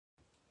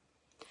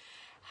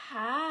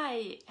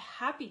Hi,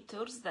 happy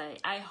Thursday.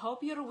 I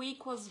hope your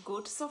week was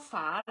good so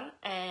far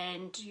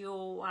and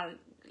you are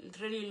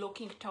really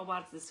looking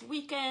towards this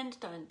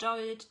weekend to enjoy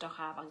it, to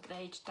have a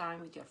great time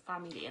with your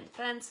family and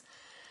friends.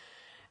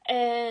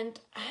 And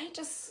I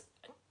just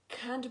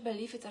can't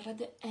believe it's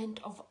already the end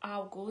of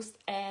August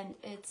and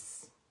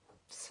it's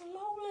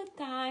slowly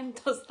time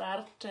to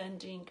start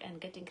changing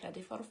and getting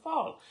ready for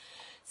fall.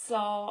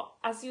 So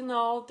as you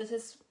know, this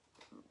is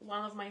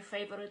one of my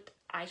favorite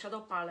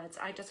eyeshadow palettes.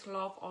 I just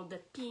love all the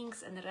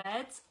pinks and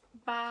reds,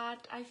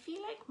 but I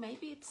feel like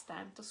maybe it's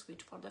time to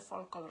switch for the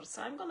fall colors.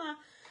 So I'm gonna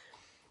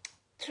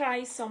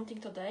try something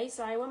today.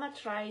 So I wanna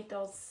try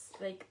those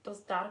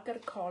darker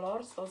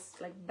colors, those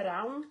like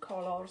brown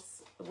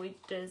colors with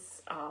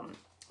this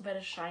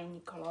very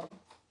shiny color,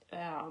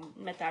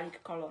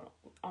 metallic color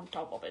on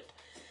top of it.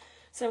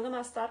 So I'm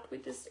gonna start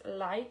with this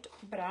light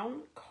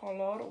brown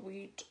color,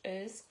 which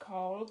is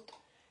called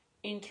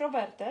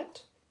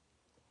Introverted.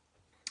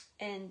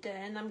 And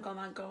then I'm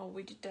gonna go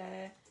with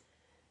the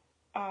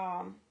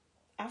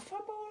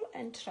Affable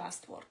and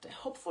Trustworthy.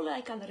 Hopefully I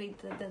can read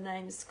the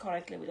names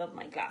correctly without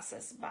my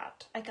glasses,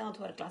 but I cannot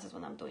wear glasses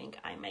when I'm doing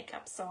eye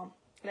makeup, so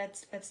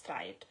let's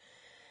try it.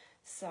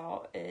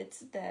 So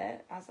it's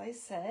as I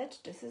said,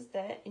 this is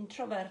the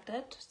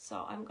Introverted,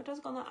 so I'm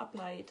just gonna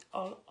apply it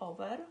all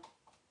over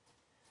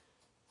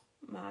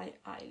my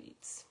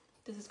eyelids.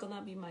 This is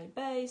gonna be my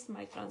base,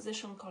 my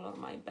transition color,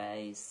 my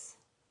base.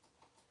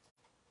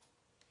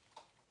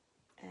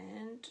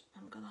 And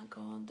I'm gonna go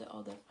on the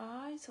other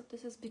eye. So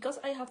this is because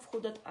I have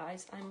hooded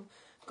eyes, I'm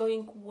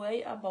going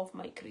way above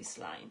my crease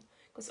line,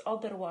 because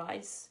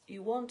otherwise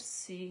you won't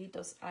see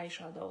those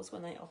eyeshadows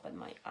when I open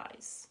my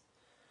eyes.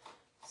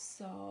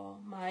 So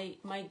my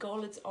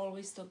goal is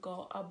always to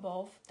go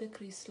above the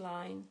crease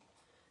line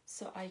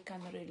so I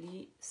can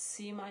really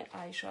see my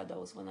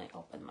eyeshadows when I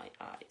open my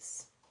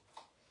eyes.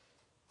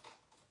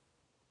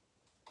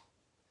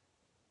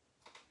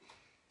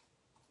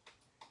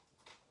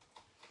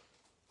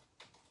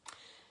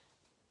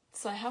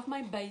 So I have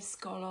my base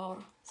color.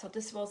 So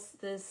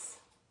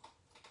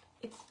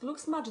it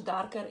looks much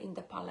darker in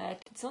the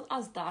palette. It's not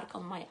as dark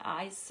on my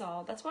eyes,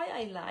 so that's why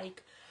I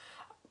like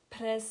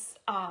press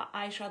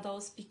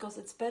eyeshadows, because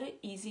it's very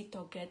easy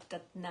to get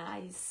that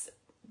nice,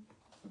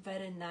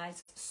 very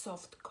nice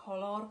soft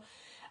color.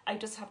 I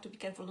just have to be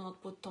careful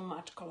not to put too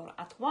much color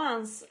at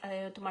once,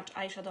 too much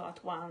eyeshadow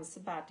at once.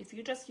 But if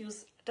you just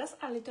use just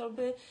a little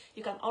bit,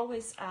 you can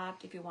always add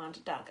if you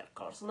want darker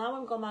color. So now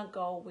I'm gonna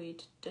go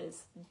with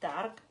this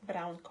dark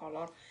brown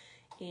color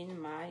in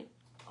my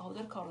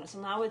outer corner.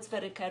 So now it's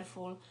very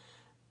careful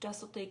just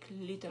to take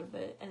a little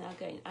bit, and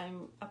again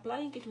I'm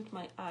applying it with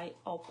my eye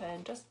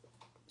open just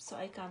so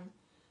I can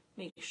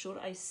make sure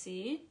I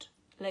see it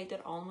later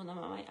on when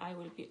my eye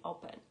will be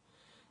open.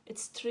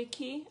 It's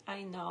tricky,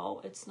 I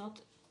know,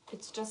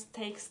 it just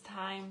takes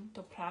time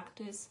to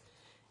practice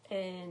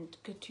and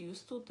get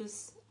used to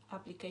this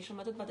application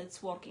method, but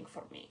it's working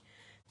for me.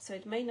 So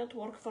it may not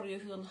work for you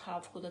if you don't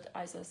have hooded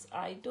eyes as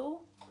I do,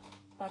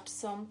 but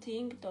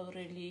something to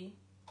really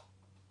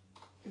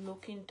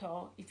look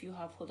into if you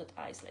have hooded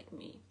eyes like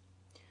me.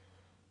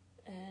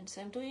 And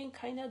so I'm doing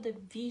kind of the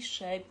V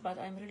shape, but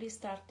I'm really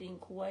starting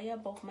way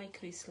above my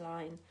crease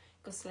line,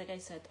 because like I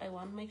said, I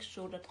want to make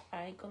sure that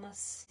I'm gonna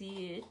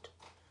see it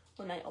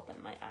when I open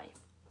my eye.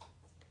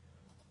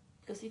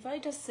 Because if I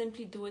just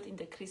simply do it in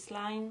the crease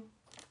line,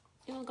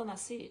 you're not gonna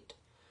see it.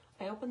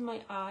 I open my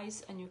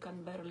eyes and you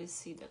can barely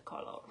see the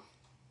color.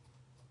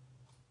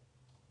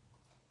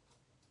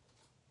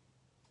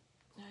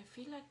 I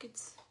feel like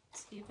it's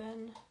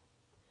even,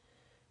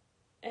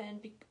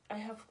 and I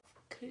have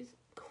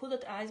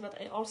hooded eyes,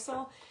 but I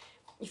also,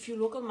 if you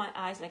look at my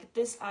eyes, like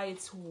this eye,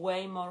 it's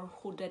way more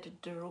hooded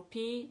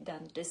droopy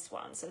than this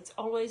one. So it's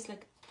always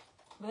like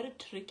very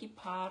tricky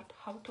part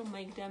how to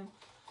make them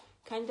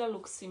kind of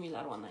look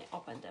similar when I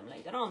open them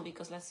later on,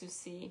 because as you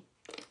see,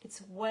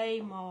 it's way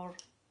more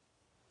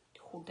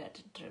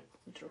hooded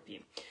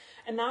droopy.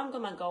 And now I'm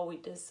gonna go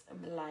with this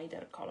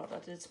lighter color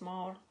that is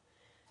more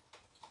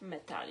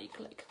metallic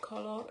like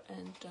color,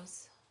 and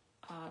just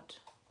add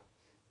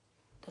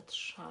that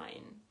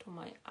shine to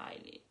my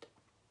eyelid.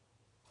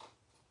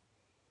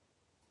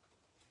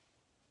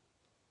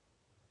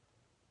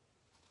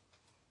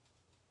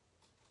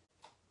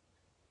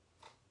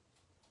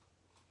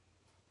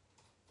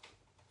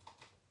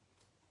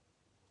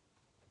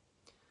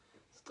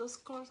 Those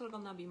colors are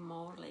gonna be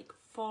more like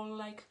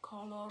fall-like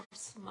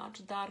colors,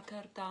 much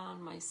darker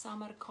than my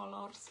summer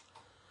colors,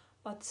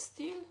 but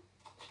still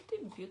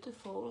pretty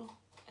beautiful,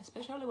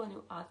 especially when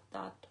you add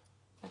that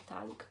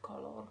metallic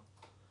color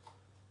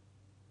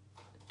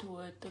to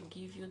it to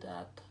give you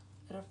that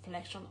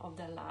reflection of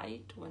the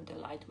light when the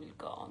light will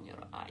go on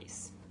your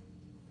eyes.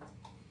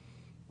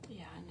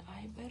 Yeah, and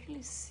I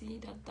barely see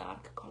that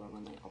dark color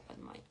when I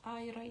open my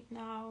eye right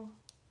now.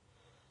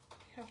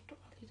 I have to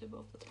add a little bit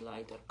of that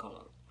lighter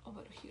color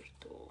over here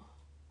too.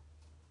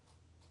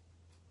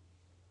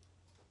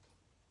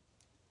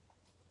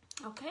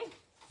 Okay,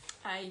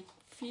 I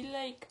feel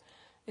like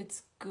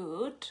it's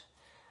good.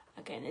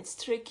 Again, it's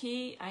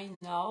tricky, I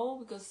know,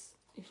 because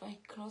if I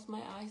close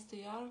my eyes,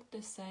 they are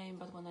the same,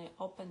 but when I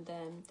open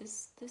them,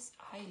 this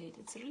eyelid,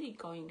 it's really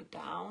going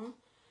down,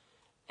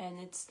 and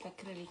it's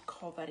like really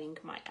covering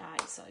my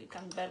eye, so you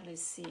can barely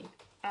see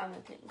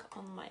anything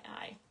on my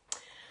eye.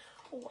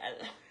 Well,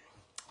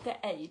 the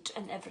age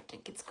and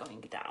everything, it's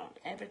going down,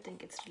 everything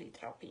is really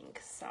dropping,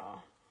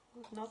 so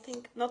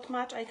not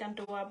much I can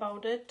do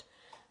about it.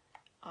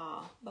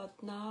 But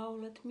now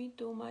let me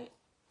do my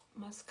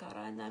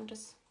mascara, and I'm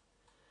just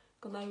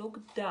gonna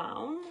look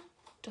down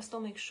just to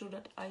make sure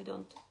that I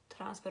don't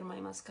transfer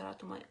my mascara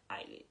to my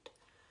eyelid,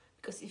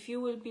 because if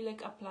you will be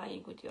like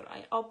applying with your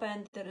eye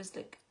open, there is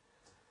like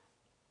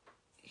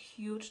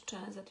huge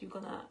chance that you're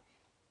gonna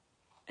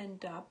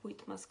end up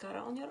with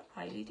mascara on your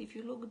eyelid. If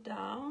you look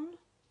down,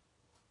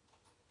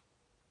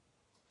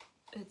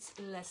 it's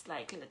less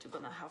likely that you're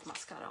gonna have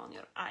mascara on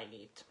your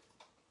eyelid.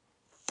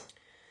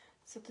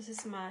 So this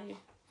is my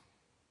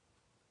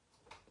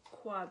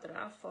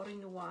Quadra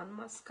 4-in-1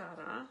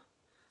 mascara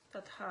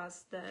that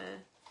has the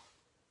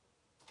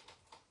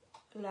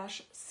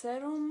lash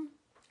serum,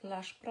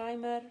 lash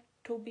primer,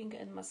 tubing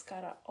and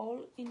mascara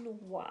all in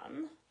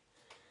one.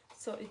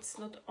 So it's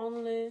not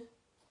only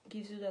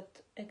gives you that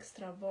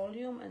extra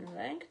volume and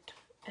length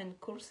and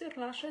curls your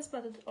lashes,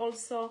 but it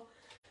also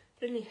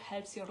really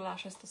helps your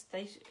lashes to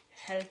stay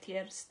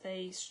healthier,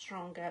 stay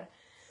stronger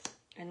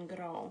and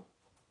grow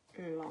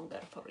longer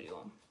for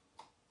you.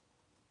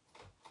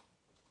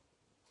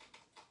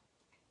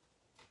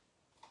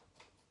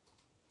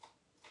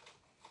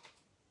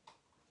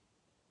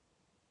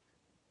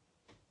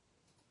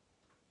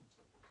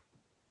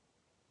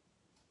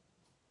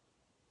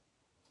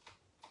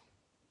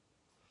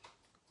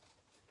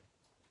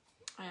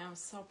 I am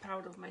so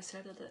proud of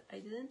myself that I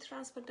didn't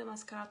transfer the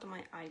mascara to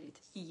my eyelid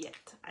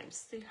yet. I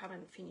still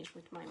haven't finished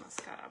with my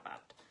mascara,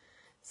 but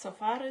so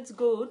far it's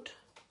good.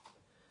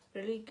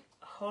 Really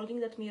holding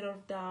that mirror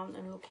down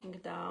and looking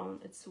down,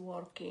 it's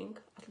working,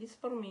 at least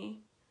for me.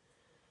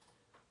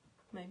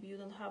 Maybe you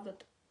don't have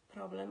that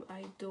problem,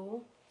 I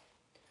do.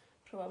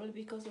 Probably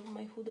because of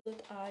my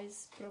hooded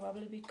eyes,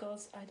 probably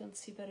because I don't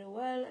see very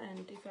well,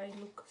 and if I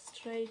look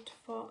straight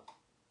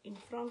in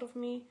front of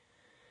me,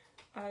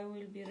 I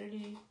will be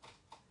really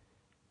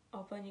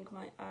opening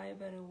my eye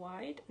very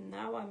wide.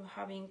 Now I'm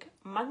having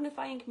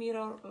magnifying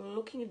mirror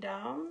looking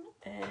down,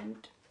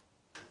 and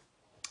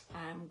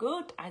I'm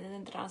good. I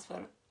didn't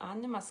transfer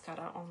any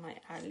mascara on my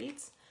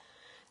eyelids.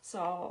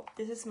 So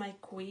this is my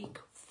quick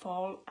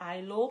fall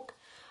eye look.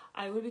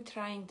 I will be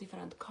trying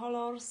different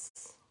colors.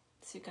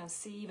 As you can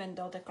see, even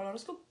though the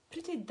colors look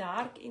pretty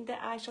dark in the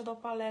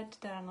eyeshadow palette,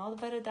 they are not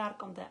very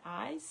dark on the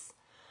eyes.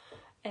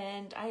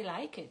 And I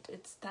like it.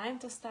 It's time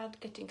to start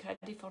getting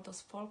ready for those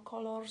fall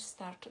colors,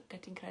 start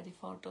getting ready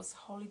for those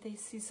holiday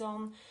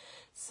season.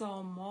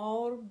 So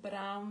more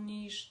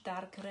brownish,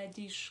 dark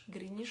reddish,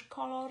 greenish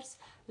colors,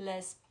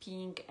 less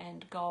pink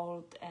and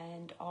gold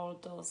and all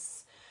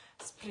those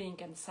spring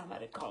and summer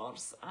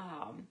colors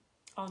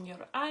on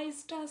your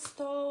eyes, just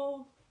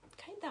to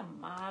kind of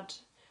match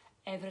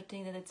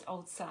everything that it's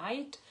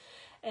outside.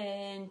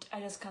 And I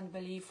just can't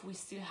believe we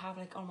still have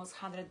like almost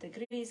 100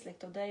 degrees. Like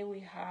today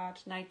we had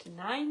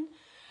 99.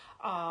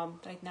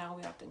 Right now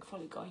we are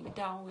thankfully going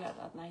down. We are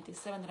at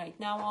 97 right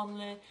now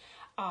only.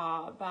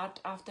 But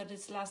after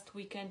this last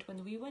weekend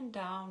when we went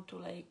down to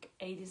like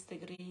 80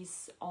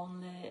 degrees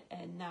only,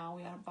 and now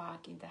we are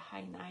back in the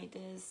high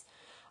 90s,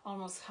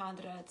 almost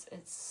hundreds.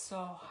 It's so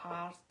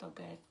hard to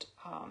get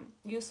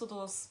used to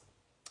those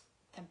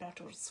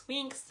temperature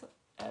swings,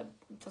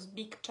 those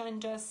big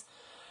changes.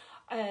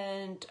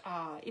 And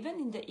even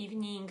in the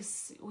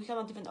evenings, we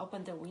cannot even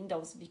open the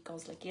windows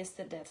because like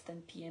yesterday at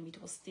 10 p.m.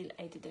 it was still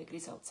 80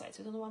 degrees outside.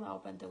 So you don't want to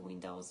open the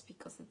windows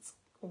because it's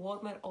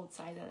warmer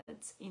outside than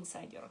it's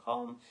inside your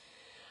home.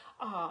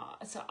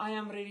 So I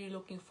am really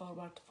looking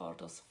forward for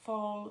those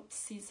fall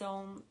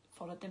season,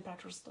 for the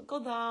temperatures to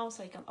go down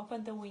so I can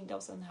open the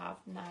windows and have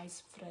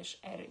nice fresh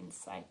air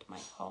inside my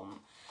home.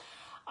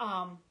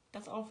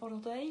 That's all for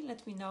today.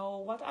 Let me know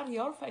what are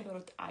your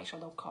favorite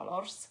eyeshadow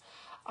colors.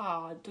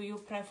 Do you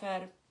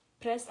prefer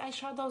pressed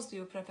eyeshadows? Do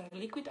you prefer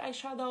liquid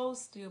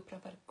eyeshadows? Do you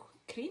prefer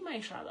cream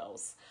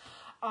eyeshadows?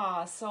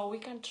 So we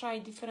can try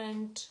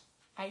different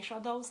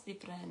eyeshadows,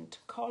 different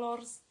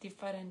colors,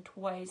 different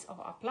ways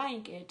of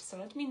applying it. So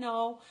let me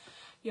know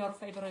your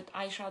favorite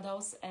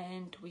eyeshadows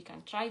and we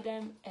can try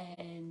them.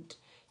 And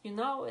you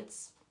know,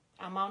 it's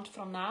a month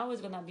from now,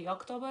 it's gonna be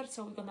October,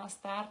 so we're gonna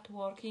start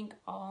working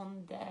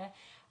on the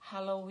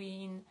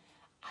Halloween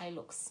eye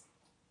looks.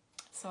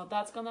 So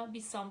that's gonna be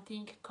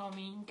something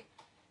coming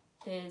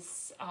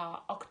this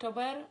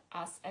October.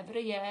 As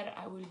every year,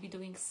 I will be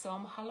doing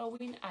some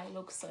Halloween eye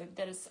looks. So if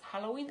there is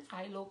Halloween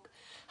eye look,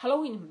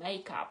 Halloween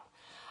makeup,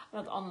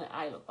 not only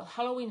eye look, but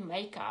Halloween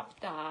makeup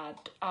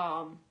that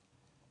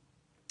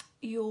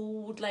you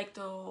would like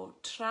to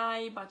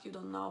try, but you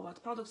don't know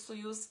what products to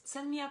use,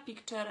 send me a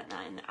picture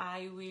and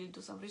I will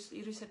do some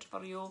research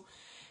for you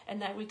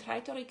and I will try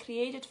to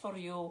recreate it for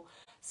you.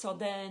 So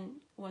then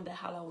when the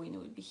Halloween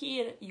will be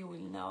here, you will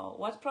know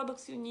what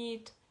products you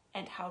need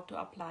and how to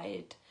apply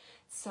it.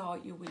 so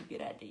you will be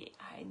ready.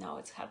 I know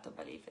it's hard to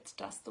believe it's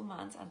just 2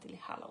 months until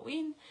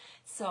Halloween.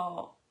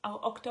 So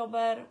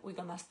October we're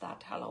gonna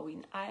start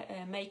Halloween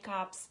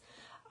makeups,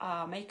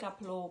 makeup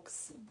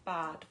looks,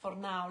 but for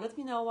now let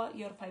me know what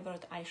your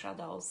favorite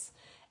eyeshadows,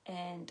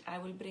 and I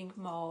will bring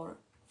more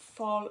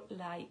fall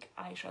like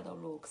eyeshadow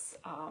looks,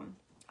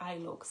 eye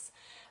looks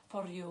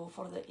for you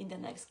in the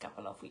next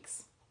couple of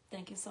weeks.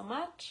 Thank you so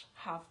much.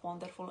 Have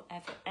wonderful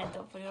end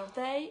of your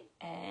day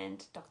and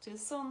talk to you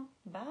soon.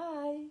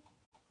 Bye.